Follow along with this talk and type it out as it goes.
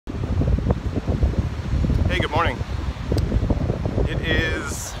Hey, good morning. It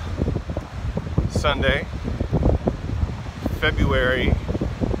is Sunday, February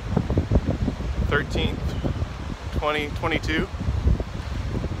 13th, 2022.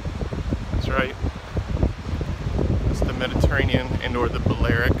 That's right. It's the Mediterranean and or the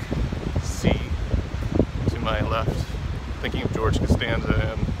Balearic Sea to my left. Thinking of George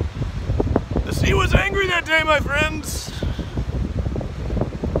Costanza and the sea was angry that day, my friends.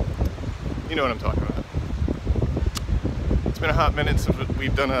 You know what I'm talking about. It's been a hot minute since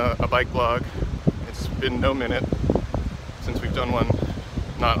we've done a bike vlog. It's been no minute since we've done one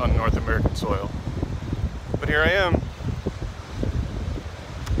not on North American soil. But here I am.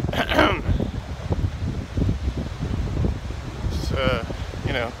 It's,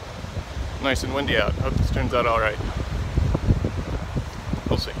 you know, nice and windy out. Hope this turns out alright.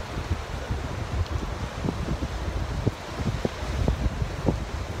 We'll see.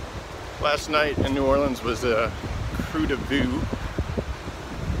 Last night in New Orleans was a Crew de Vue.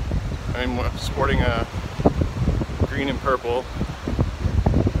 I'm sporting a green and purple,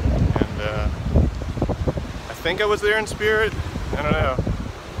 and I think I was there in spirit. I don't know.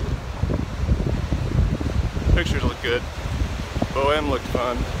 Pictures look good. Bohem looked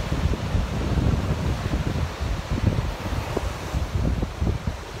fun.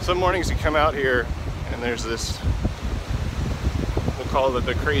 Some mornings you come out here and there's this, we'll call it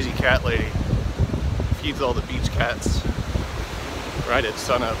the crazy cat lady. Feeds all the beach cats right at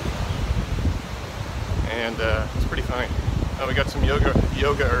sunup, and it's pretty funny. Oh, we got some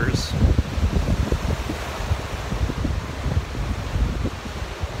yoga-ers.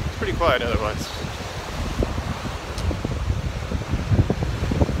 It's pretty quiet otherwise.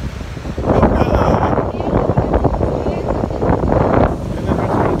 And then there's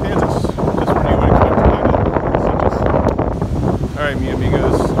from Kansas, just where you would expect to find it. All right, mi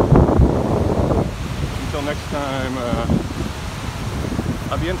amigos. Until next time,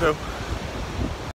 a bientôt.